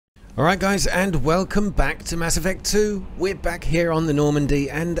Alright guys, and welcome back to Mass Effect 2. We're back here on the Normandy,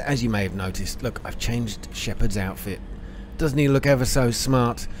 and as you may have noticed, look, I've changed Shepard's outfit. Doesn't he look ever so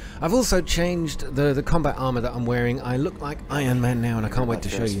smart? I've also changed the combat armor that I'm wearing. I look like Iron Man now, and I can't wait to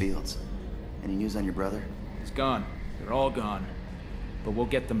show you. Fields. Any news on your brother? He's gone. They're all gone. But we'll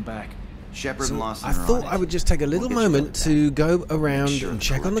get them back. Shepard and Lawson I thought I would just take a little moment to go around sure and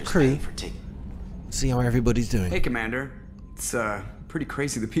check on the crew, see how everybody's doing. Hey, Commander. It's pretty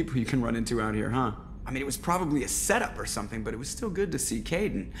crazy the people you can run into out here, huh? I mean, it was probably a setup or something, but it was still good to see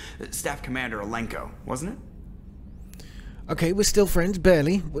Caden, Staff Commander Alenko, wasn't it? Okay, we're still friends,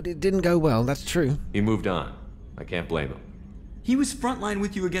 barely, but it didn't go well, that's true. He moved on. I can't blame him. He was frontline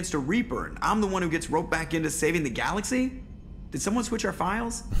with you against a Reaper, and I'm the one who gets roped back into saving the galaxy? Did someone switch our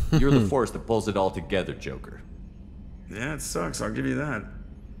files? You're the force that pulls it all together, Joker. Yeah, it sucks, I'll give you that.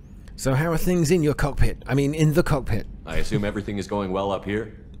 So how are things in your cockpit? I mean, in the cockpit. I assume everything is going well up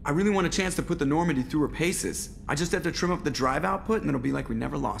here? I really want a chance to put the Normandy through her paces. I just have to trim up the drive output, and it'll be like we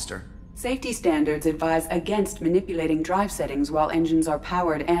never lost her. Safety standards advise against manipulating drive settings while engines are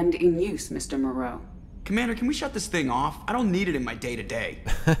powered and in use, Mr. Moreau. Commander, can we shut this thing off? I don't need it in my day-to-day.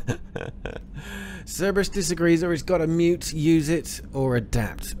 Cerberus disagrees, or it's got to mute, use it, or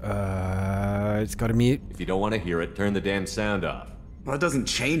adapt. It's got to mute. If you don't want to hear it, turn the damn sound off. Well, it doesn't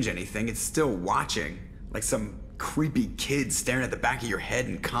change anything. It's still watching. Like some creepy kid staring at the back of your head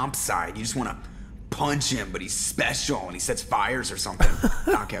in comp side. You just want to punch him, but he's special and he sets fires or something.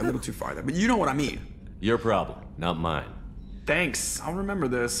 Okay, a little too far there, but you know what I mean. Your problem, not mine. Thanks. I'll remember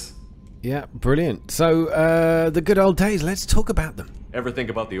this. Yeah, brilliant. So, the good old days, let's talk about them. Ever think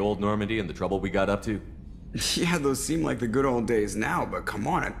about the old Normandy and the trouble we got up to? Yeah, those seem like the good old days now, but come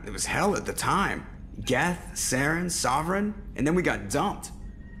on, it was hell at the time. Geth, Saren, Sovereign, and then we got dumped.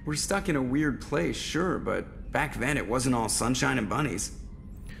 We're stuck in a weird place, sure, but back then it wasn't all sunshine and bunnies.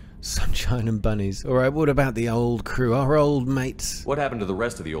 Sunshine and bunnies. Alright, what about the old crew, our old mates? What happened to the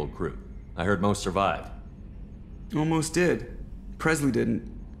rest of the old crew? I heard most survived. Almost did. Presley didn't.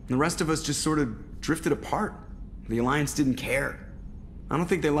 The rest of us just sort of drifted apart. The Alliance didn't care. I don't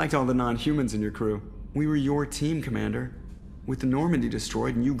think they liked all the non-humans in your crew. We were your team, Commander. With the Normandy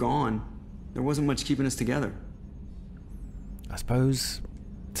destroyed and you gone, there wasn't much keeping us together. I suppose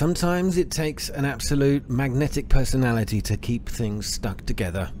sometimes it takes an absolute magnetic personality to keep things stuck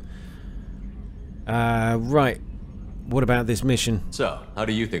together. Right. What about this mission? So, how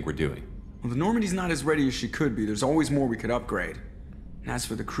do you think we're doing? Well, the Normandy's not as ready as she could be. There's always more we could upgrade. And as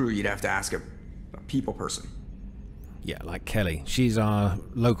for the crew, you'd have to ask a people person. Yeah, like Kelly. She's our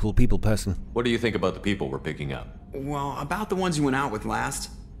local people person. What do you think about the people we're picking up? Well, about the ones you went out with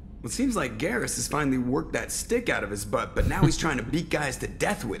last. Well, it seems like Garrus has finally worked that stick out of his butt, but now he's trying to beat guys to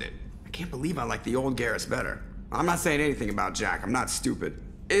death with it. I can't believe I like the old Garrus better. I'm not saying anything about Jack. I'm not stupid.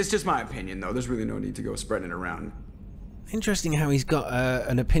 It's just my opinion, though. There's really no need to go spreading it around. Interesting how he's got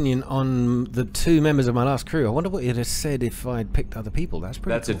an opinion on the two members of my last crew. I wonder what he'd have said if I'd picked other people. That's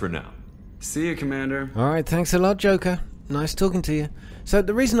pretty That's cool. it for now. See you, Commander. Alright, thanks a lot, Joker. Nice talking to you. So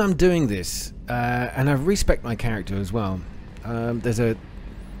the reason I'm doing this, and I respect my character as well, there's a...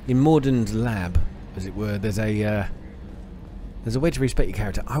 in Morden's lab, as it were, there's a way to respect your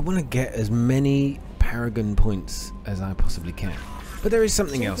character. I want to get as many Paragon points as I possibly can. But there is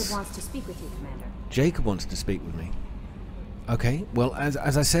something else. Jacob wants to speak with you, Commander. Jacob wants to speak with me. Okay, well, as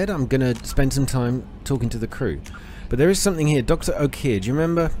I said, I'm going to spend some time talking to the crew. But there is something here. Dr. O'Keir, do you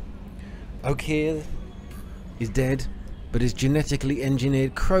remember? O'Keir is dead, but his genetically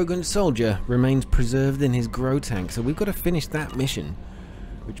engineered Krogan soldier remains preserved in his grow tank. So we've got to finish that mission,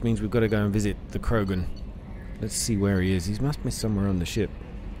 which means we've got to go and visit the Krogan. Let's see where he is. He must be somewhere on the ship.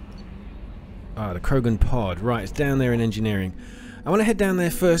 Ah, the Krogan pod. Right, it's down there in engineering. I want to head down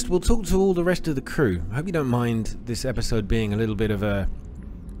there first. We'll talk to all the rest of the crew. I hope you don't mind this episode being a little bit of a...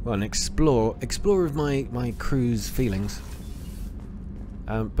 well, an explore of my crew's feelings.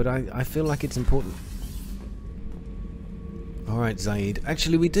 But I feel like it's important. Alright, Zaid.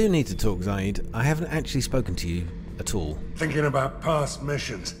 Actually, we do need to talk, Zaid. I haven't actually spoken to you at all. Thinking about past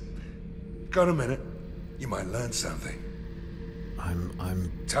missions. Got a minute? You might learn something.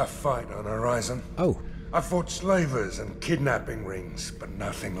 I'm... Tough fight on Horizon. Oh. I fought slavers and kidnapping rings, but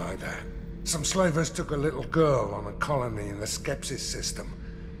nothing like that. Some slavers took a little girl on a colony in the Skepsis system.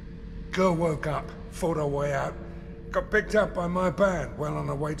 Girl woke up, fought her way out, got picked up by my band well on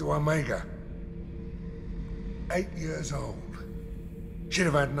her way to Omega. 8 years old. She'd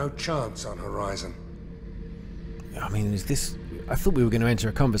have had no chance on Horizon. I mean, is this... I thought we were going to enter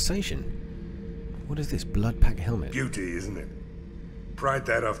a conversation. What is this? Blood pack helmet? Beauty, isn't it? Pried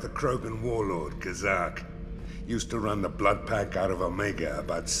that off the Krogan warlord, Kazak. Used to run the blood pack out of Omega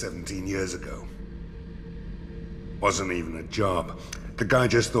about 17 years ago. Wasn't even a job. The guy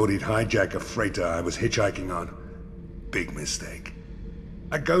just thought he'd hijack a freighter I was hitchhiking on. Big mistake.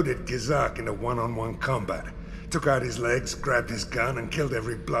 I goaded Gizak into one-on-one combat. Took out his legs, grabbed his gun, and killed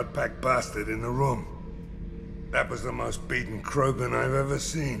every blood pack bastard in the room. That was the most beaten Krogan I've ever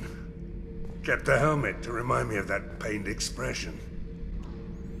seen. Kept a helmet to remind me of that pained expression.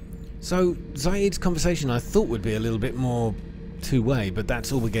 So, Zaid's conversation I thought would be a little bit more two-way, but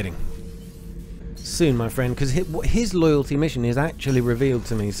that's all we're getting. Soon, my friend, because his loyalty mission is actually revealed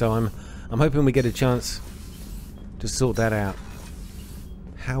to me, so I'm hoping we get a chance to sort that out.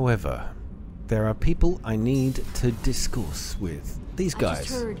 However, there are people I need to discourse with. These guys. I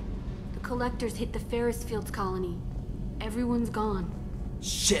just heard. The collectors hit the Ferris Fields colony. Everyone's gone.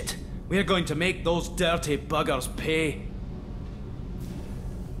 Shit! We're going to make those dirty buggers pay.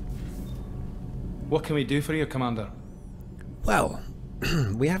 What can we do for you, Commander? Well,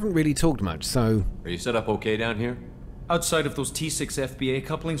 we haven't really talked much, so... Are you set up okay down here? Outside of those T6 FBA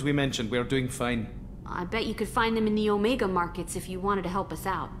couplings we mentioned, we're doing fine. I bet you could find them in the Omega markets if you wanted to help us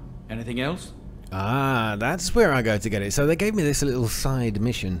out. Anything else? Ah, that's where I go to get it. So they gave me this little side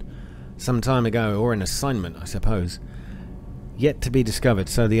mission some time ago, or an assignment, I suppose. Yet to be discovered.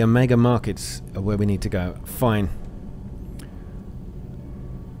 So the Omega markets are where we need to go. Fine.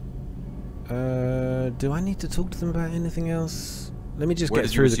 Do I need to talk to them about anything else? Let me just get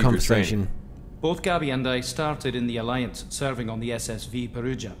through the conversation. Both Gabby and I started in the Alliance, serving on the SSV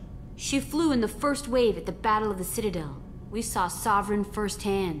Perugia. She flew in the first wave at the Battle of the Citadel. We saw Sovereign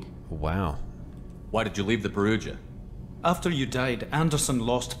firsthand. Wow. Why did you leave the Perugia? After you died, Anderson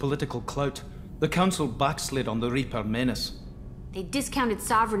lost political clout. The Council backslid on the Reaper menace. They discounted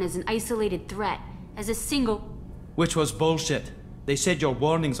Sovereign as an isolated threat, as a single... Which was bullshit. They said your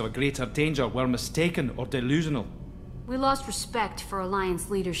warnings of a greater danger were mistaken or delusional. We lost respect for Alliance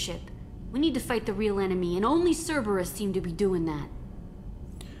leadership. We need to fight the real enemy, and only Cerberus seem to be doing that.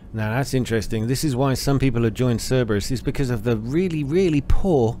 Now that's interesting. This is why some people have joined Cerberus, is because of the really, really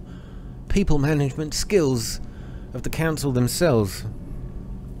poor people management skills of the Council themselves.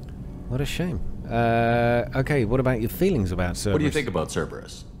 What a shame. Okay, what about your feelings about Cerberus? What do you think about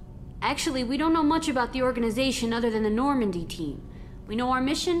Cerberus? Actually, we don't know much about the organization other than the Normandy team. We know our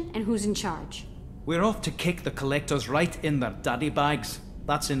mission and who's in charge. We're off to kick the Collectors right in their daddy bags.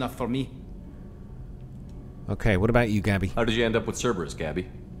 That's enough for me. Okay, what about you, Gabby? How did you end up with Cerberus, Gabby?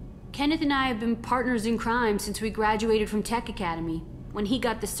 Kenneth and I have been partners in crime since we graduated from Tech Academy. When he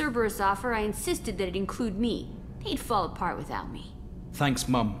got the Cerberus offer, I insisted that it include me. They'd fall apart without me. Thanks,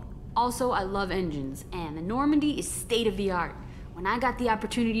 Mum. Also, I love engines, and the Normandy is state-of-the-art. When I got the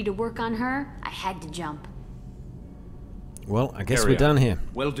opportunity to work on her, I had to jump. Well, I guess Carry we're on. done here.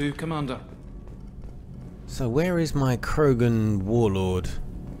 Will do, Commander. So where is my Krogan warlord?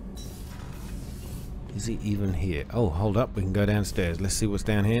 Is he even here? Oh, hold up, we can go downstairs. Let's see what's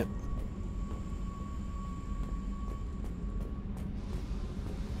down here.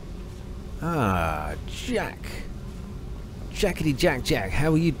 Ah, Jack. Jackety Jack Jack,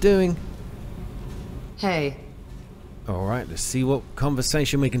 how are you doing? Hey. Alright, let's see what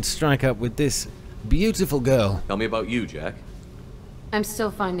conversation we can strike up with this beautiful girl. Tell me about you, Jack. I'm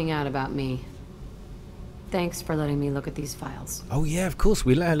still finding out about me. Thanks for letting me look at these files. Oh yeah, of course,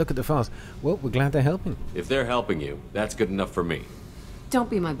 we let her look at the files. Well, we're glad they're helping. If they're helping you, that's good enough for me. Don't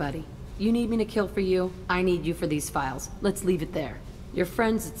be my buddy. You need me to kill for you, I need you for these files. Let's leave it there. Your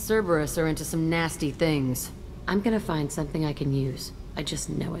friends at Cerberus are into some nasty things. I'm gonna find something I can use. I just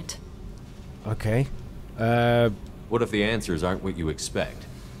know it. Okay. What if the answers aren't what you expect?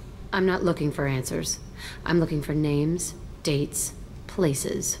 I'm not looking for answers. I'm looking for names, dates,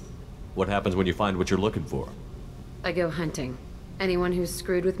 places. What happens when you find what you're looking for? I go hunting. Anyone who's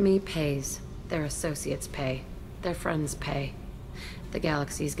screwed with me pays. Their associates pay. Their friends pay. The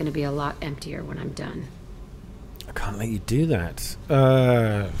galaxy's gonna be a lot emptier when I'm done. I can't let you do that.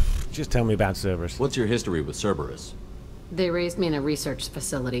 Just tell me about Cerberus. What's your history with Cerberus? They raised me in a research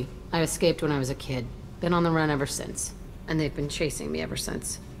facility. I escaped when I was a kid. Been on the run ever since. And they've been chasing me ever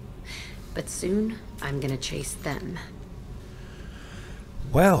since. But soon, I'm gonna chase them.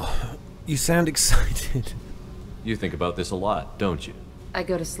 Well, you sound excited. You think about this a lot, don't you? I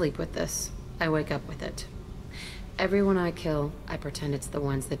go to sleep with this. I wake up with it. Everyone I kill, I pretend it's the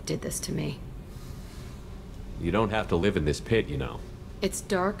ones that did this to me. You don't have to live in this pit, you know. It's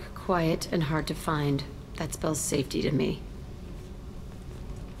dark, quiet, and hard to find. That spells safety to me.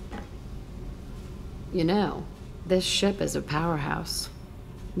 You know, this ship is a powerhouse.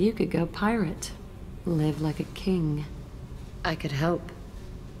 You could go pirate. Live like a king. I could help.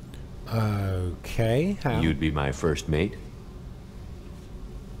 Okay, how? You'd be my first mate?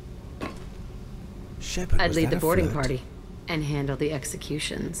 Shepard, I'd was lead that the a boarding flirt? party and handle the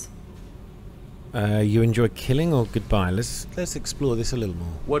executions. You enjoy killing or goodbye? Let's explore this a little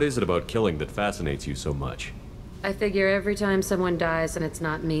more. What is it about killing that fascinates you so much? I figure every time someone dies and it's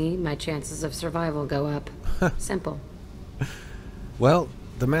not me, my chances of survival go up. Simple. Well,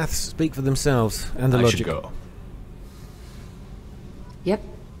 the maths speak for themselves, and the I logic. should go. Yep.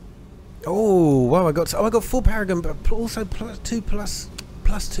 Oh, wow! I got 4 Paragon, but also plus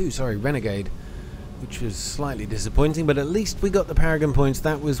two. Sorry, Renegade, which was slightly disappointing. But at least we got the Paragon points.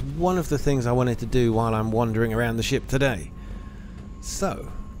 That was one of the things I wanted to do while I'm wandering around the ship today.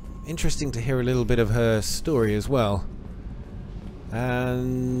 So, interesting to hear a little bit of her story as well.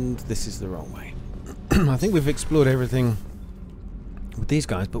 And this is the wrong way. I think we've explored everything with these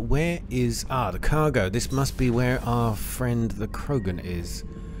guys, but where is... the cargo. This must be where our friend the Krogan is.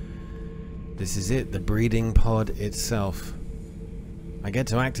 This is it, the breeding pod itself. I get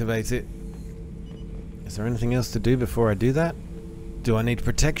to activate it. Is there anything else to do before I do that? Do I need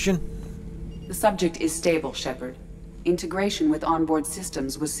protection? The subject is stable, Shepard. Integration with onboard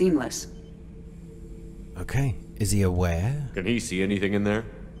systems was seamless. Okay. Is he aware? Can he see anything in there?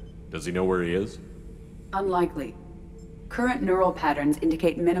 Does he know where he is? Unlikely. Current neural patterns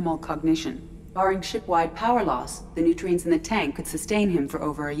indicate minimal cognition. Barring ship-wide power loss, the nutrients in the tank could sustain him for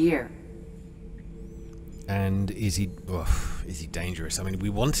over a year. And is he dangerous? I mean, we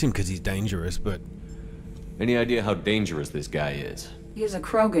want him because he's dangerous, but... Any idea how dangerous this guy is? He is a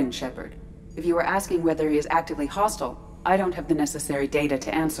Krogan, Shepard. If you were asking whether he is actively hostile, I don't have the necessary data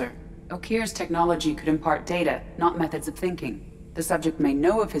to answer. Okir's technology could impart data, not methods of thinking. The subject may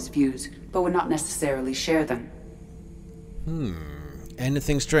know of his views, but would not necessarily share them.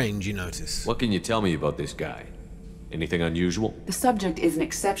 Anything strange you notice? What can you tell me about this guy? Anything unusual? The subject is an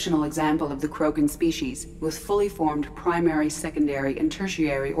exceptional example of the Krogan species, with fully formed primary, secondary, and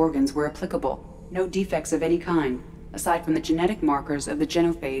tertiary organs where applicable. No defects of any kind, aside from the genetic markers of the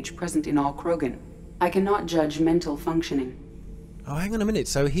genophage present in all Krogan. I cannot judge mental functioning. Oh, hang on a minute.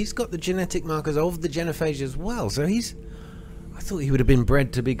 So he's got the genetic markers of the genophage as well. So he's... I thought he would have been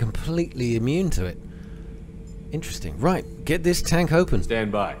bred to be completely immune to it. Interesting. Right, get this tank open.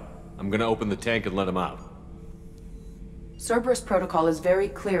 Stand by. I'm gonna open the tank and let him out. Cerberus protocol is very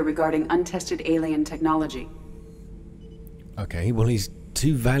clear regarding untested alien technology. Okay, well he's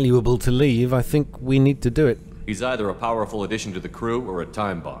too valuable to leave. I think we need to do it. He's either a powerful addition to the crew or a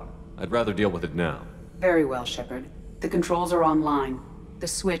time bomb. I'd rather deal with it now. Very well, Shepard. The controls are online. The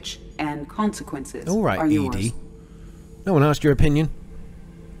switch and consequences All right, are yours. Edie. No one asked your opinion.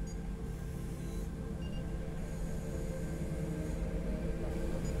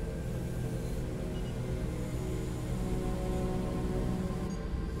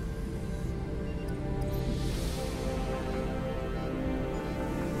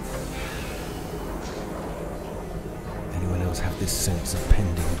 Anyone else have this sense of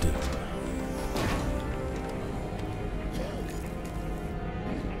pending doom?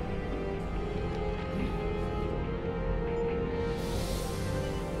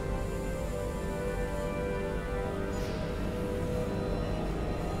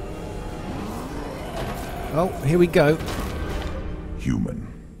 Oh, here we go. Human.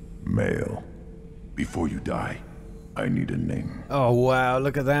 Male. Before you die, I need a name. Oh, wow,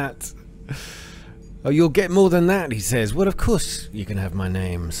 look at that. Oh, you'll get more than that, he says. Well, of course you can have my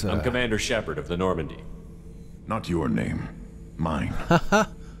name, sir. I'm Commander Shepard of the Normandy. Not your name. Mine.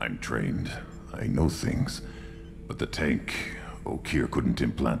 I'm trained. I know things. But the tank, Okir couldn't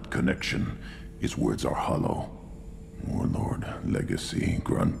implant connection. His words are hollow. Warlord, legacy,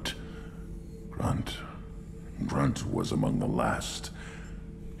 grunt. Grunt was among the last.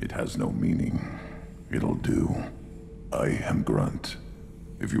 It has no meaning. It'll do. I am Grunt.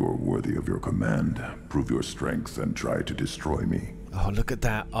 If you are worthy of your command, prove your strength and try to destroy me. Oh, look at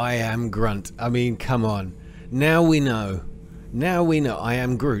that. I am Grunt. I mean, come on. Now we know. Now we know I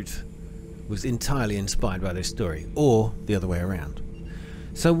am Groot was entirely inspired by this story. Or the other way around.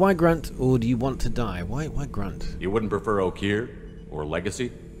 So why Grunt, or do you want to die? Why Grunt? You wouldn't prefer Okir? Or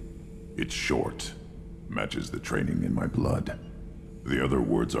Legacy? It's short. Matches the training in my blood. The other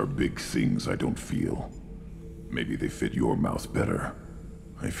words are big things I don't feel. Maybe they fit your mouth better.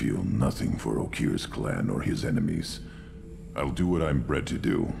 I feel nothing for Okir's clan or his enemies. I'll do what I'm bred to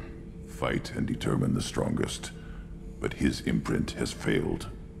do. Fight and determine the strongest. But his imprint has failed.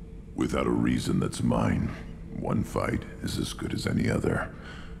 Without a reason that's mine, one fight is as good as any other.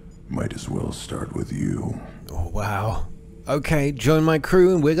 Might as well start with you. Oh, wow. Okay, join my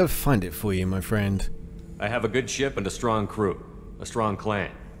crew and we're gonna find it for you, my friend. I have a good ship and a strong crew. A strong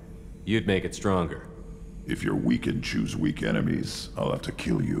clan. You'd make it stronger. If you're weak and choose weak enemies, I'll have to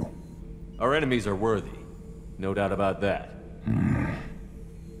kill you. Our enemies are worthy. No doubt about that.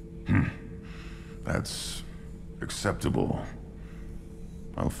 That's acceptable.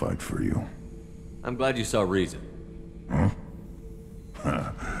 I'll fight for you. I'm glad you saw reason.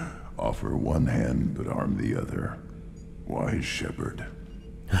 Offer one hand, but arm the other. Wise shepherd.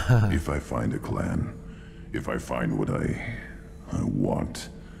 If I find a clan, if I find what I want,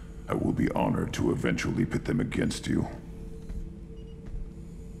 I will be honored to eventually pit them against you.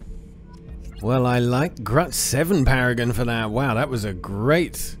 Well, I like Grunt 7 Paragon for that. Wow, that was a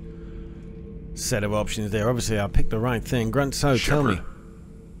great set of options there. Obviously, I picked the right thing. Grunt, so tell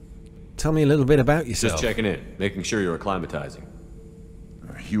me a little bit about yourself. Just checking in, making sure you're acclimatizing.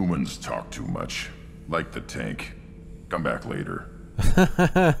 Humans talk too much. Like the tank. Come back later.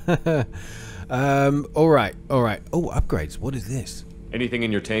 Alright. Oh, upgrades. What is this? Anything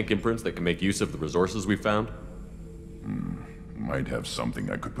in your tank imprints that can make use of the resources we found? Might have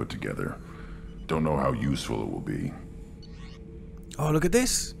something I could put together. Don't know how useful it will be. Oh, look at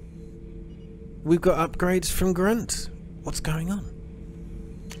this. We've got upgrades from Grunt. What's going on?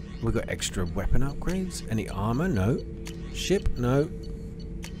 We've got extra weapon upgrades. Any armor? No. Ship? No.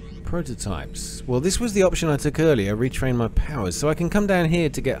 Prototypes. Well, this was the option I took earlier, retrain my powers, so I can come down here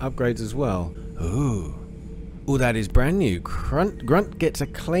to get upgrades as well. Ooh. Oh, that is brand new. Grunt gets a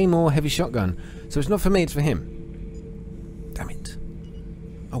Claymore heavy shotgun, so it's not for me, it's for him. Damn it.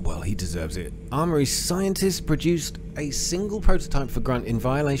 Oh well, he deserves it. Armory scientists produced a single prototype for Grunt in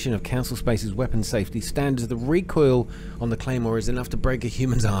violation of Council Space's weapon safety standards. The recoil on the Claymore is enough to break a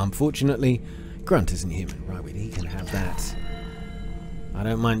human's arm. Fortunately, Grunt isn't human. Right, he can have that. I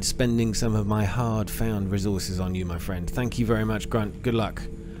don't mind spending some of my hard-found resources on you, my friend. Thank you very much, Grunt. Good luck.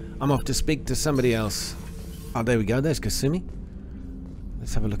 I'm off to speak to somebody else. Oh, there we go. There's Kasumi.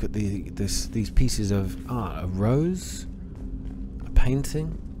 Let's have a look at these pieces of art. A rose, a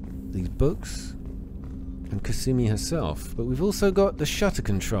painting, these books, and Kasumi herself. But we've also got the shutter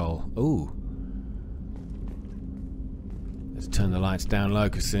control. Ooh. Let's turn the lights down low,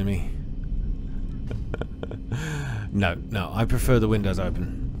 Kasumi. No, I prefer the windows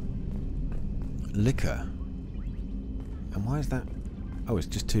open. Liquor. And why is that? Oh, it's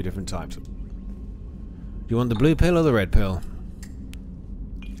just two different types. Do you want the blue pill or the red pill?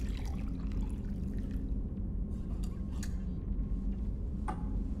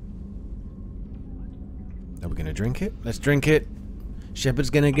 Are we going to drink it? Let's drink it. Shepard's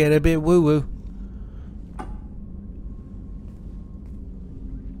going to get a bit woo-woo.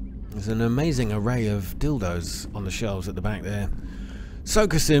 There's an amazing array of dildos on the shelves at the back there. So,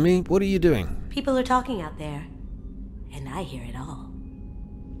 Kasumi, what are you doing? People are talking out there, and I hear it all.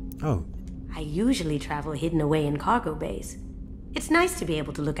 Oh. I usually travel hidden away in cargo bays. It's nice to be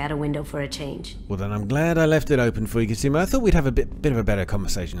able to look out a window for a change. Well, then I'm glad I left it open for you, Kasumi. I thought we'd have a bit of a better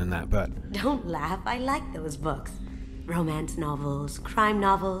conversation than that, but... Don't laugh, I like those books. Romance novels, crime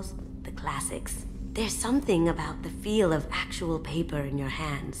novels, the classics. There's something about the feel of actual paper in your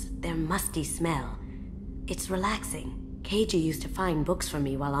hands, their musty smell. It's relaxing. Keiji used to find books for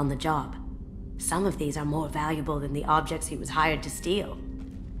me while on the job. Some of these are more valuable than the objects he was hired to steal.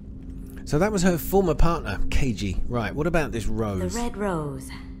 So that was her former partner, Keiji. Right, what about this rose? The red rose.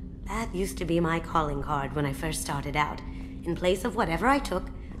 That used to be my calling card when I first started out. In place of whatever I took,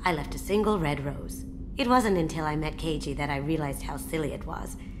 I left a single red rose. It wasn't until I met Keiji that I realized how silly it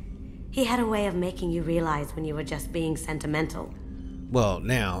was. He had a way of making you realize when you were just being sentimental. Well,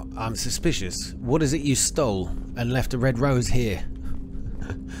 now, I'm suspicious. What is it you stole and left a red rose here?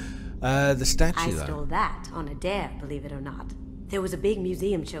 The statue, though. I stole that on a dare, believe it or not. There was a big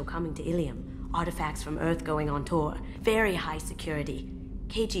museum show coming to Ilium. Artifacts from Earth going on tour. Very high security.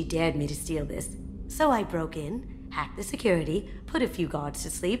 Keiji dared me to steal this. So I broke in, hacked the security, put a few guards to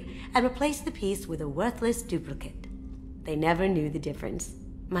sleep, and replaced the piece with a worthless duplicate. They never knew the difference.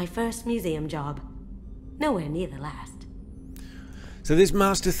 My first museum job. Nowhere near the last. So this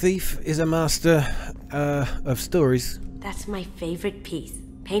master thief is a master of stories. That's my favorite piece.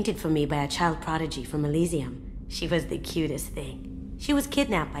 Painted for me by a child prodigy from Elysium. She was the cutest thing. She was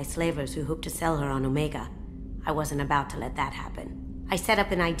kidnapped by slavers who hoped to sell her on Omega. I wasn't about to let that happen. I set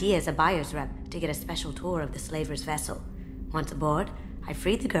up an idea as a buyer's rep to get a special tour of the slaver's vessel. Once aboard, I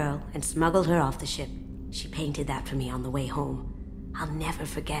freed the girl and smuggled her off the ship. She painted that for me on the way home. I'll never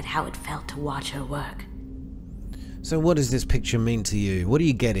forget how it felt to watch her work. So what does this picture mean to you? What are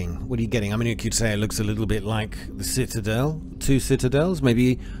you getting? What are you getting? I mean, you could say it looks a little bit like the Citadel. Two Citadels,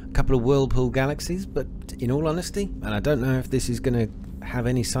 maybe a couple of Whirlpool galaxies, but in all honesty, and I don't know if this is going to have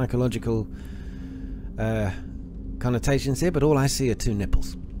any psychological connotations here, but all I see are two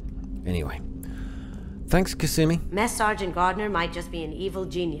nipples. Anyway. Thanks, Kasumi. Mess Sergeant Gardner might just be an evil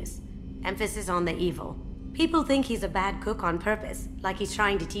genius. Emphasis on the evil. People think he's a bad cook on purpose, like he's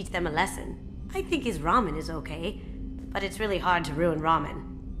trying to teach them a lesson. I think his ramen is okay, but it's really hard to ruin ramen.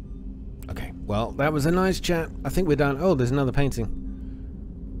 Okay, well, that was a nice chat. I think we're done. Oh, there's another painting.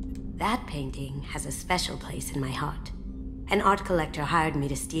 That painting has a special place in my heart. An art collector hired me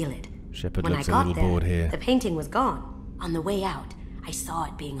to steal it. Shepard When I looks a got little there, bored here. the painting was gone. On the way out, I saw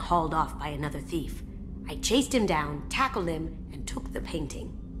it being hauled off by another thief. I chased him down, tackled him, and took the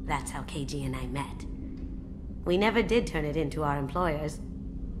painting. That's how KG and I met. We never did turn it into our employers.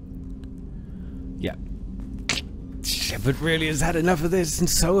 Yeah. Shepard really has had enough of this, and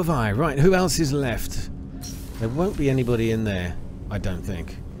so have I. Right, who else is left? There won't be anybody in there, I don't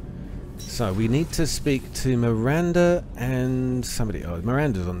think. So, we need to speak to Miranda and somebody. Oh,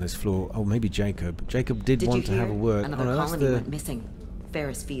 Miranda's on this floor. Oh, maybe Jacob. Jacob did want to have a word. Another oh, no, that's colony went missing.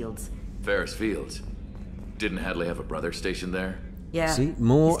 Ferris Fields. Ferris Fields? Didn't Hadley have a brother stationed there? Yeah. See,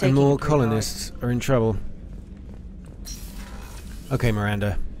 more and more colonists are in trouble. Okay,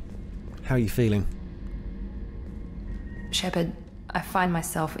 Miranda. How are you feeling? Shepard, I find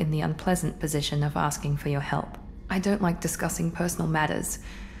myself in the unpleasant position of asking for your help. I don't like discussing personal matters,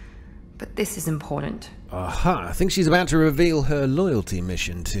 but this is important. Aha, I think she's about to reveal her loyalty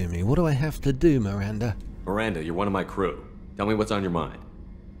mission to me. What do I have to do, Miranda? Miranda, you're one of my crew. Tell me what's on your mind.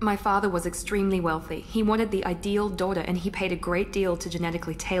 My father was extremely wealthy. He wanted the ideal daughter, and he paid a great deal to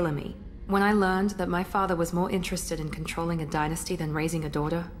genetically tailor me. When I learned that my father was more interested in controlling a dynasty than raising a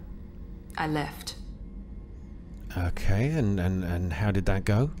daughter, I left. Okay, and how did that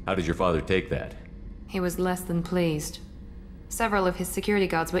go? How did your father take that? He was less than pleased. Several of his security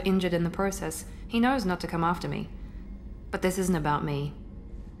guards were injured in the process. He knows not to come after me. But this isn't about me.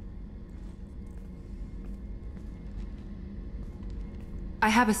 I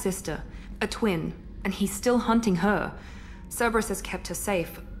have a sister, a twin, and he's still hunting her. Cerberus has kept her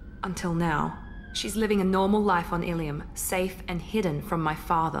safe, until now. She's living a normal life on Ilium, safe and hidden from my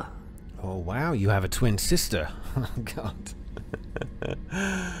father. Oh, wow, you have a twin sister. Oh, God.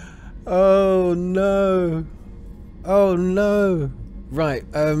 Oh, no. Oh, no. Right,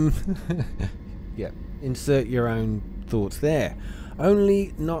 yeah, insert your own thoughts there.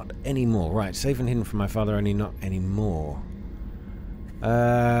 Only not anymore. Right, safe and hidden from my father, only not anymore.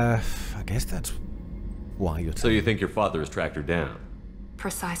 I guess that's why you're So you think your father has tracked her down?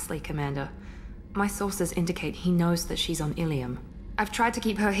 Precisely, Commander. My sources indicate he knows that she's on Ilium. I've tried to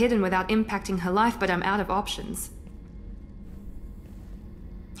keep her hidden without impacting her life, but I'm out of options.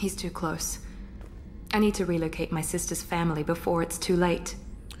 He's too close. I need to relocate my sister's family before it's too late.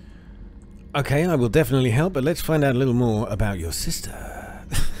 Okay, I will definitely help, but let's find out a little more about your sister.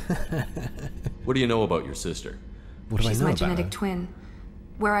 What do you know about your sister? What do I know She's my about genetic her? twin.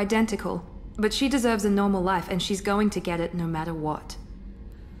 We're identical, but she deserves a normal life, and she's going to get it no matter what.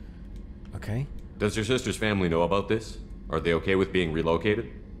 Okay. Does your sister's family know about this? Are they okay with being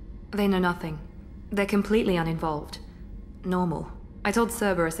relocated? They know nothing. They're completely uninvolved. Normal. I told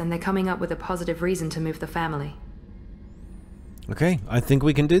Cerberus, and they're coming up with a positive reason to move the family. Okay, I think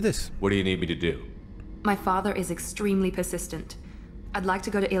we can do this. What do you need me to do? My father is extremely persistent. I'd like to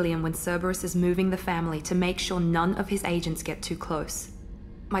go to Ilium when Cerberus is moving the family to make sure none of his agents get too close.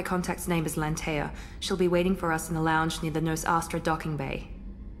 My contact's name is Lantea. She'll be waiting for us in the lounge near the Nos Astra docking bay.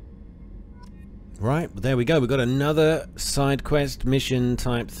 Right, well, there we go. We've got another side quest mission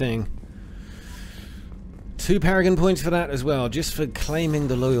type thing. 2 Paragon points for that as well, just for claiming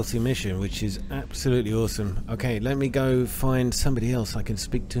the loyalty mission, which is absolutely awesome. Okay, let me go find somebody else I can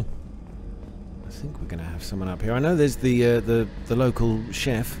speak to. I think we're going to have someone up here. I know there's the local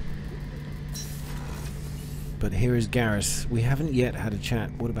chef, but here is Garrus. We haven't yet had a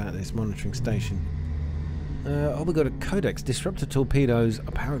chat. What about this monitoring station? Oh, we got a codex. Disruptor torpedoes,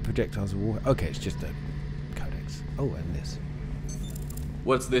 a powered projectiles of war. Okay, it's just a codex. Oh, and this.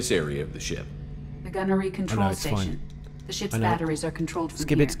 What's this area of the ship? The gunnery control it's station. fine. The ship's I know. batteries are controlled from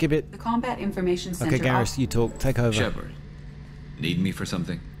Skip here. it, skip it. The combat information center. Okay, Garrus, you talk. Take over. Shepard, need me for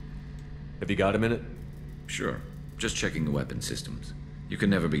something? Have you got a minute? Sure. Just checking the weapon systems. You can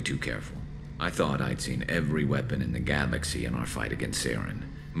never be too careful. I thought I'd seen every weapon in the galaxy in our fight against Saren.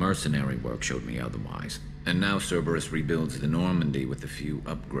 Mercenary work showed me otherwise. And now Cerberus rebuilds the Normandy with a few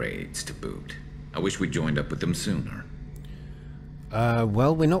upgrades to boot. I wish we'd joined up with them sooner.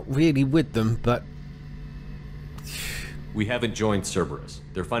 Well, we're not really with them, but... We haven't joined Cerberus.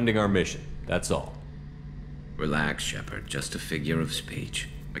 They're funding our mission, that's all. Relax, Shepard. Just a figure of speech.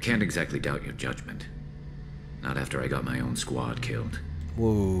 I can't exactly doubt your judgment. Not after I got my own squad killed.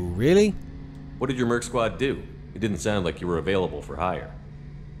 Whoa, really? What did your merc squad do? It didn't sound like you were available for hire.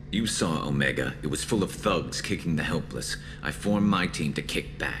 You saw Omega. It was full of thugs kicking the helpless. I formed my team to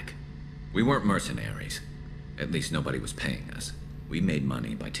kick back. We weren't mercenaries. At least nobody was paying us. We made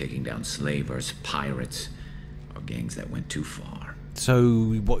money by taking down slavers, pirates, or gangs that went too far.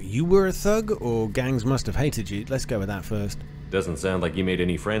 So, what, you were a thug, or gangs must have hated you? Let's go with that first. Doesn't sound like you made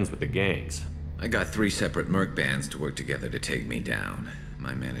any friends with the gangs. I got 3 separate merc bands to work together to take me down.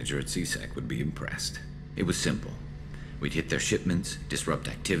 My manager at CSEC would be impressed. It was simple. We'd hit their shipments, disrupt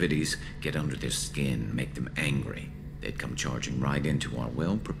activities, get under their skin, make them angry. They'd come charging right into our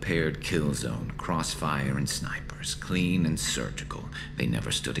well-prepared kill zone, crossfire and snipers, clean and surgical. They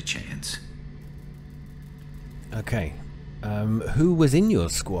never stood a chance. Okay. Who was in your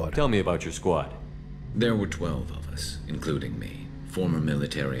squad? Tell me about your squad. There were 12 of us, including me. Former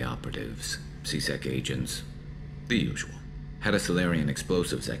military operatives, CSEC agents, the usual. Had a Solarian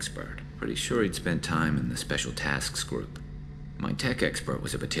explosives expert. Pretty sure he'd spent time in the Special Tasks Group. My tech expert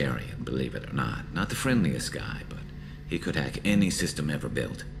was a Batarian, believe it or not. Not the friendliest guy, but he could hack any system ever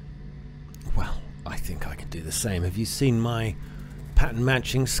built. Well, I think I can do the same. Have you seen my pattern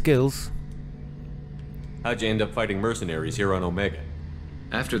matching skills? How'd you end up fighting mercenaries here on Omega?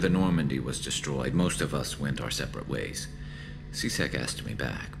 After the Normandy was destroyed, most of us went our separate ways. CSEC asked me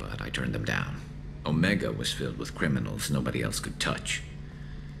back, but I turned them down. Omega was filled with criminals nobody else could touch.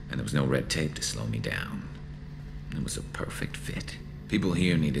 And there was no red tape to slow me down. It was a perfect fit. People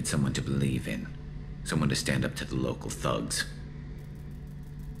here needed someone to believe in. Someone to stand up to the local thugs.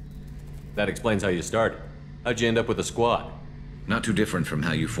 That explains how you started. How'd you end up with a squad? Not too different from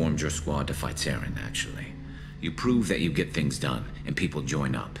how you formed your squad to fight Saren, actually. You prove that you get things done, and people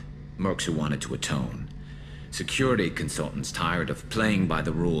join up. Mercs who wanted to atone. Security consultants tired of playing by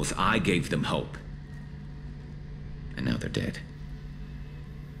the rules. I gave them hope. And now they're dead.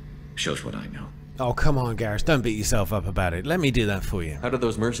 Shows what I know. Oh, come on, Garrus. Don't beat yourself up about it. Let me do that for you. How did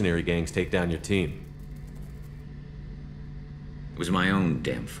those mercenary gangs take down your team? It was my own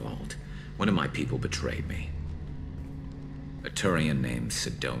damn fault. One of my people betrayed me. A Turian named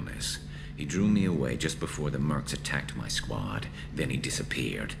Sidonis. He drew me away just before the mercs attacked my squad. Then he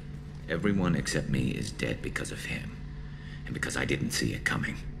disappeared. Everyone except me is dead because of him. And because I didn't see it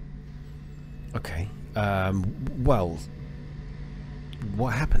coming. Okay. Well...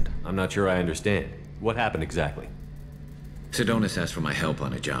 what happened? I'm not sure I understand. What happened exactly? Sidonis asked for my help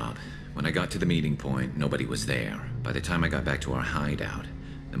on a job. When I got to the meeting point, nobody was there. By the time I got back to our hideout,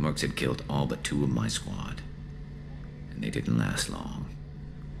 the mercs had killed all but 2 of my squad. And they didn't last long.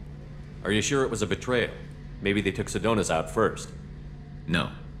 Are you sure it was a betrayal? Maybe they took Sidonis out first.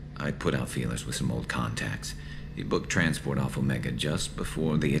 No. I'd put out feelers with some old contacts. He booked transport off Omega just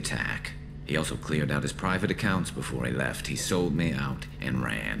before the attack. He also cleared out his private accounts before he left. He sold me out and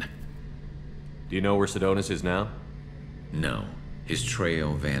ran. Do you know where Sidonis is now? No. His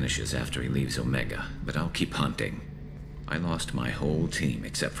trail vanishes after he leaves Omega, but I'll keep hunting. I lost my whole team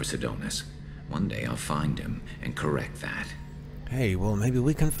except for Sidonis. One day I'll find him and correct that. Hey, well, maybe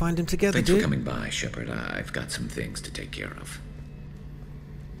we can find him together, Thanks dude. for coming by, Shepard. I've got some things to take care of.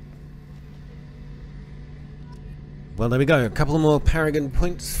 Well, there we go. A couple more Paragon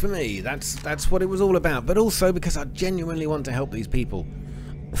points for me. That's what it was all about. But also because I genuinely want to help these people.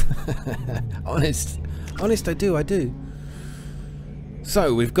 Honest, I do.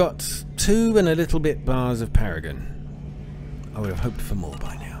 So, we've got 2 and a little bit bars of Paragon. I would have hoped for more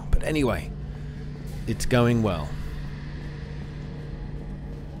by now. But anyway, it's going well.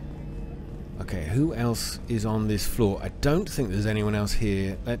 Okay, who else is on this floor? I don't think there's anyone else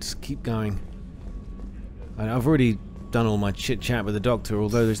here. Let's keep going. I've already done all my chit-chat with the doctor,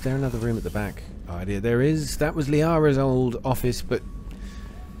 although is there another room at the back? Oh, dear, there is. That was Liara's old office, but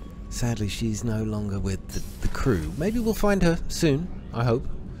sadly she's no longer with the crew. Maybe we'll find her soon, I hope.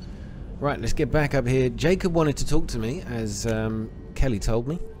 Right, let's get back up here. Jacob wanted to talk to me, as Kelly told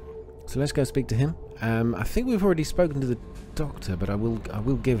me. So let's go speak to him. I think we've already spoken to the doctor, but I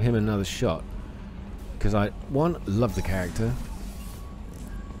will give him another shot. Because I, 1, love the character.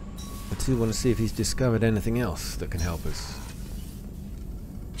 I 2 want to see if he's discovered anything else that can help us.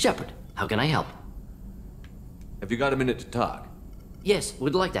 Shepard, how can I help? Have you got a minute to talk? Yes,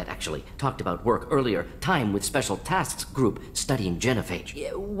 would like that, actually. Talked about work earlier. Time with Special Tasks Group studying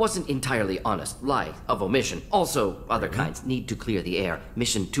genophage. Wasn't entirely honest. Lie of omission. Also, other kinds. Need to clear the air.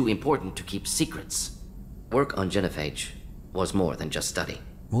 Mission too important to keep secrets. Work on genophage was more than just study.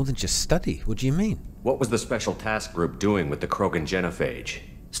 More than just study? What do you mean? What was the Special Task Group doing with the Krogan genophage?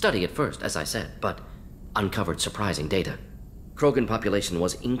 Study at first, as I said, but uncovered surprising data. Krogan population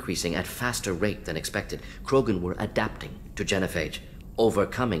was increasing at faster rate than expected. Krogan were adapting to genophage,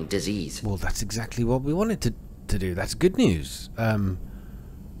 overcoming disease. Well, that's exactly what we wanted to do. That's good news.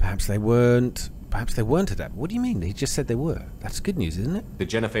 Perhaps they weren't adapted. What do you mean? He just said they were. That's good news, isn't it? The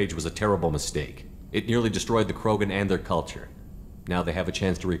genophage was a terrible mistake. It nearly destroyed the Krogan and their culture. Now they have a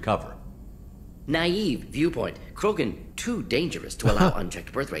chance to recover. Naive viewpoint. Krogan too dangerous to allow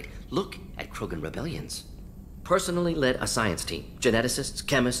unchecked birth rate. Look at Krogan rebellions. Personally led a science team. Geneticists,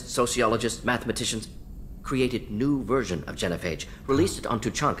 chemists, sociologists, mathematicians. Created new version of genophage. Released it on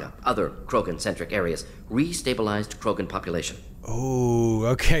Tuchanka, other Krogan-centric areas. Restabilized Krogan population. Oh,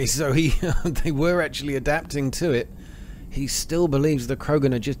 okay, so they were actually adapting to it. He still believes the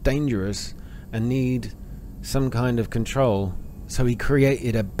Krogan are just dangerous and need some kind of control. So he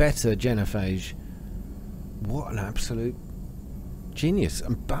created a better genophage. What an absolute genius.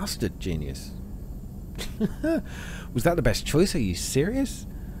 And bastard genius. Was that the best choice? Are you serious?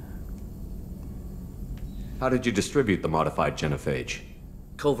 How did you distribute the modified genophage?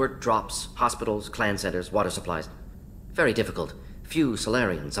 Covert drops, hospitals, clan centers, water supplies. Very difficult. Few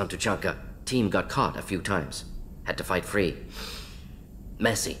Solarians on Tuchanka. Team got caught a few times. Had to fight free.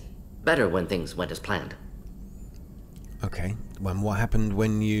 Messy. Better when things went as planned. Okay. What happened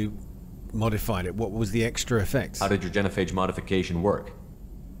when you modified it? What was the extra effects? How did your genophage modification work?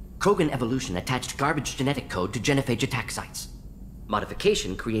 Krogan evolution attached garbage genetic code to genophage attack sites.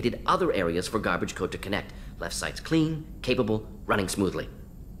 Modification created other areas for garbage code to connect. Left sites clean, capable, running smoothly.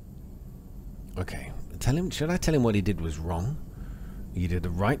 Okay. Should I tell him what he did was wrong? You did the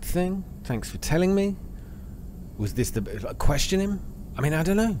right thing? Thanks for telling me. Was this question him? I mean, I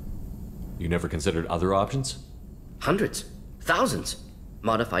don't know. You never considered other options? Hundreds. Thousands.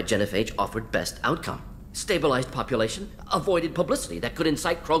 Modified genophage offered best outcome. Stabilized population, avoided publicity that could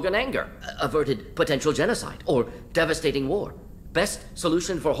incite Krogan anger, averted potential genocide, or devastating war. Best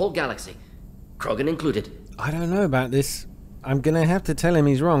solution for whole galaxy. Krogan included. I don't know about this. I'm gonna have to tell him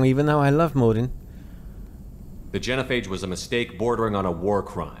he's wrong, even though I love Morden. The genophage was a mistake bordering on a war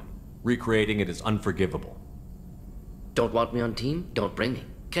crime. Recreating it is unforgivable. Don't want me on team? Don't bring me.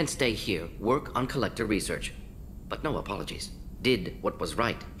 Can stay here, work on collector research. But no apologies. Did what was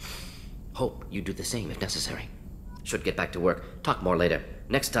right. Hope you do the same if necessary. Should get back to work. Talk more later.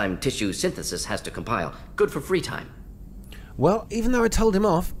 Next time tissue synthesis has to compile. Good for free time. Well, even though I told him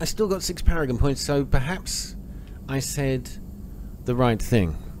off, I still got 6 Paragon points, so perhaps I said the right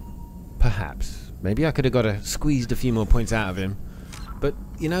thing. Perhaps. Maybe I could have squeezed a few more points out of him. But,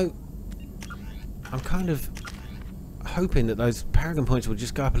 you know, I'm kind of hoping that those Paragon points will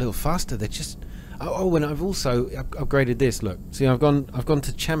just go up a little faster. They're just... Oh, and I've also upgraded this, look. See, I've gone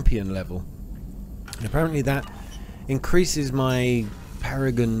to champion level. And apparently that increases my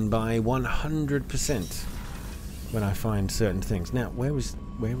Paragon by 100% when I find certain things. Now, where was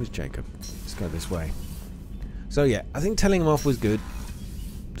Jacob? Let's go this way. So yeah, I think telling him off was good.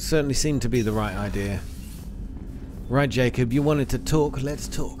 Certainly seemed to be the right idea. Right, Jacob, you wanted to talk. Let's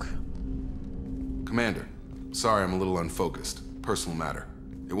talk. Commander, sorry I'm a little unfocused. Personal matter.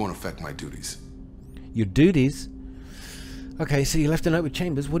 It won't affect my duties. Your duties? Okay, so you left a note with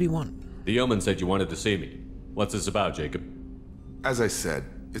Chambers. What do you want? The Yeoman said you wanted to see me. What's this about, Jacob? As I said,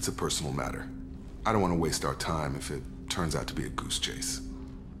 it's a personal matter. I don't want to waste our time if it turns out to be a goose chase.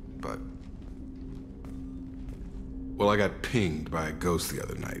 But... well, I got pinged by a ghost the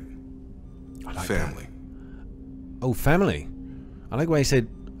other night. I like family. That. Oh, family. I like why he said,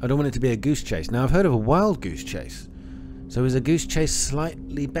 I don't want it to be a goose chase. Now, I've heard of a wild goose chase. So is a goose chase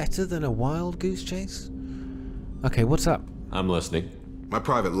slightly better than a wild goose chase? Okay, what's up? I'm listening. My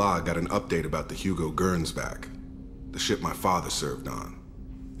private log got an update about the Hugo Gurns back. The ship my father served on.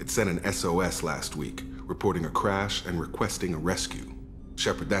 It sent an SOS last week, reporting a crash and requesting a rescue.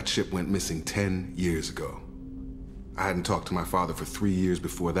 Shepard, that ship went missing 10 years ago. I hadn't talked to my father for 3 years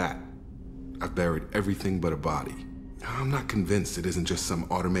before that. I've buried everything but a body. I'm not convinced it isn't just some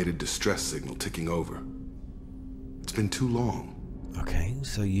automated distress signal ticking over. It's been too long. Okay,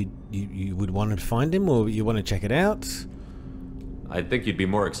 so you would want to find him, or you want to check it out? I think you'd be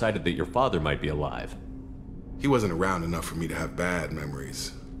more excited that your father might be alive. He wasn't around enough for me to have bad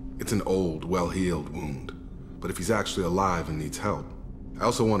memories. It's an old, well-healed wound. But if he's actually alive and needs help, I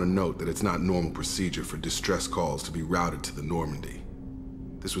also want to note that it's not normal procedure for distress calls to be routed to the Normandy.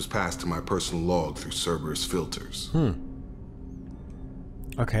 This was passed to my personal log through Cerberus filters.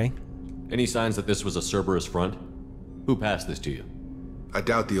 Okay. Any signs that this was a Cerberus front? Who passed this to you? I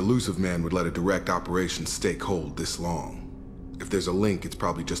doubt the elusive man would let a direct operation stake hold this long. If there's a link, it's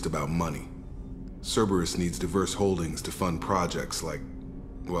probably just about money. Cerberus needs diverse holdings to fund projects like,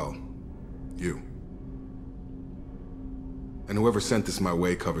 well, you. And whoever sent this my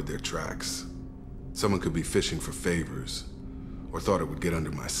way covered their tracks. Someone could be fishing for favors, or thought it would get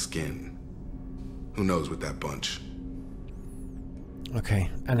under my skin. Who knows with that bunch? Okay,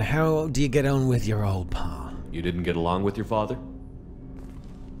 and how do you get on with your old pa? You didn't get along with your father?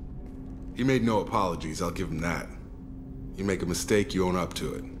 He made no apologies, I'll give him that. You make a mistake, you own up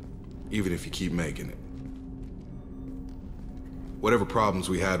to it. Even if you keep making it. Whatever problems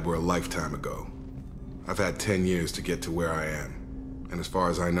we had were a lifetime ago. I've had 10 years to get to where I am. And as far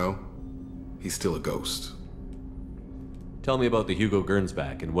as I know, he's still a ghost. Tell me about the Hugo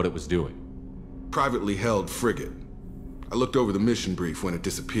Gernsback and what it was doing. Privately held frigate. I looked over the mission brief when it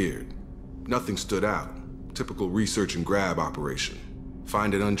disappeared. Nothing stood out. Typical research and grab operation.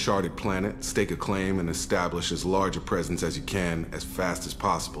 Find an uncharted planet, stake a claim, and establish as large a presence as you can as fast as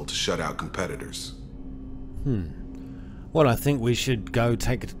possible to shut out competitors. Well, I think we should go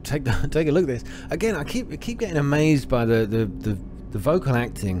take a look at this. Again, I keep getting amazed by the vocal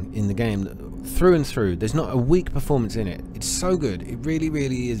acting in the game through and through. There's not a weak performance in it. It's so good. It really,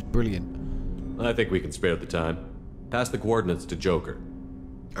 really is brilliant. I think we can spare the time. Pass the coordinates to Joker.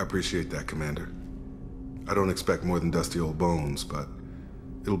 I appreciate that, Commander. I don't expect more than dusty old bones, but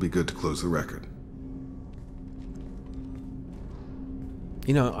it'll be good to close the record.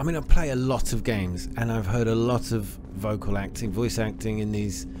 You know, I mean, I play a lot of games, and I've heard a lot of vocal acting, voice acting in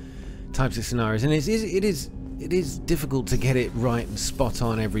these types of scenarios, and it is difficult to get it right and spot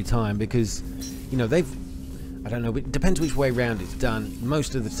on every time because, you know, I don't know, it depends which way round it's done.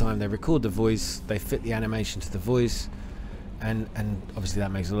 Most of the time they record the voice, they fit the animation to the voice, and obviously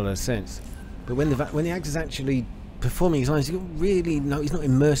that makes a lot of sense. But when the actor's actually performing his lines, he's not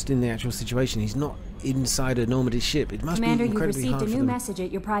immersed in the actual situation. He's not inside a Normandy ship. It must Commander, be incredibly hard for them. you've received a new message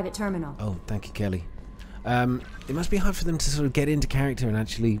at your private terminal. Oh, thank you, Kelly. It must be hard for them to sort of get into character and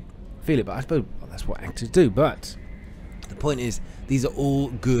actually feel it, but I suppose that's what actors do. But the point is, these are all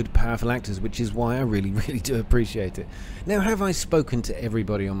good, powerful actors, which is why I really, really do appreciate it. Now, have I spoken to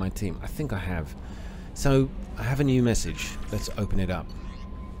everybody on my team? I think I have. So, I have a new message. Let's open it up.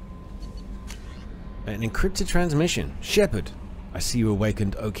 An encrypted transmission. Shepard, I see you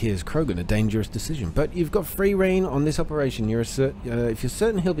awakened Okir's Krogan, a dangerous decision, but you've got free reign on this operation. If you're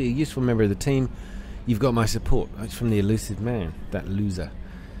certain he'll be a useful member of the team, you've got my support. That's from the elusive man, that loser.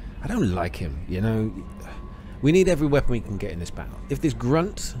 I don't like him, you know. We need every weapon we can get in this battle. If this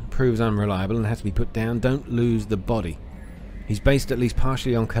grunt proves unreliable and has to be put down, don't lose the body. He's based at least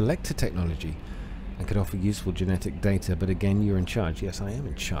partially on collector technology and could offer useful genetic data, but again, you're in charge. Yes, I am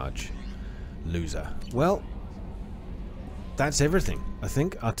in charge. Loser. Well, that's everything. I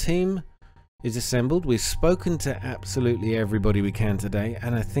think our team is assembled. We've spoken to absolutely everybody we can today,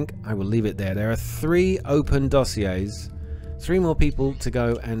 and I think I will leave it there. There are 3 open dossiers, 3 more people to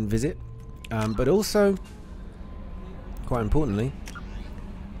go and visit, but also, quite importantly,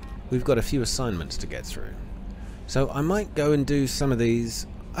 we've got a few assignments to get through. So I might go and do some of these.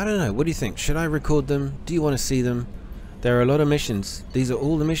 I don't know, what do you think? Should I record them? Do you want to see them? There are a lot of missions. These are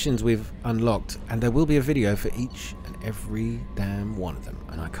all the missions we've unlocked, and there will be a video for each and every damn one of them,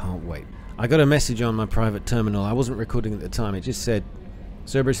 and I can't wait. I got a message on my private terminal. I wasn't recording at the time. It just said,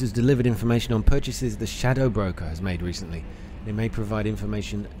 Cerberus has delivered information on purchases the Shadow Broker has made recently. They may provide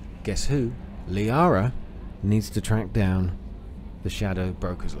information. Guess who? Liara needs to track down the Shadow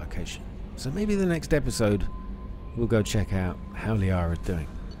Broker's location. So maybe the next episode we'll go check out how Liara is doing.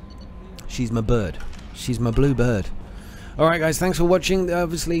 She's my bird. She's my blue bird. Alright guys, thanks for watching.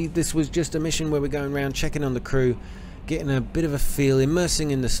 Obviously this was just a mission where we're going around checking on the crew, getting a bit of a feel,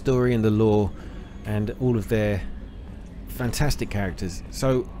 immersing in the story and the lore and all of their fantastic characters.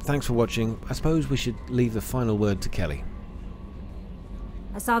 So thanks for watching. I suppose we should leave the final word to Kelly.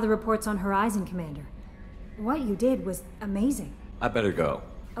 I saw the reports on Horizon, Commander. What you did was amazing. I better go.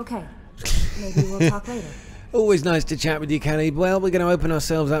 Okay, maybe we'll talk later. Always nice to chat with you, Kelly. Well, we're going to open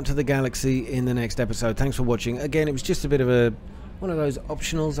ourselves up to the galaxy in the next episode. Thanks for watching. Again, it was just a bit of one of those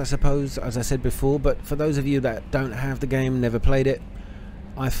optionals, I suppose, as I said before. But for those of you that don't have the game, never played it,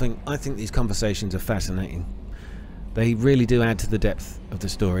 I think these conversations are fascinating. They really do add to the depth of the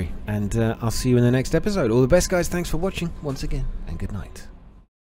story. And I'll see you in the next episode. All the best, guys. Thanks for watching once again, and good night.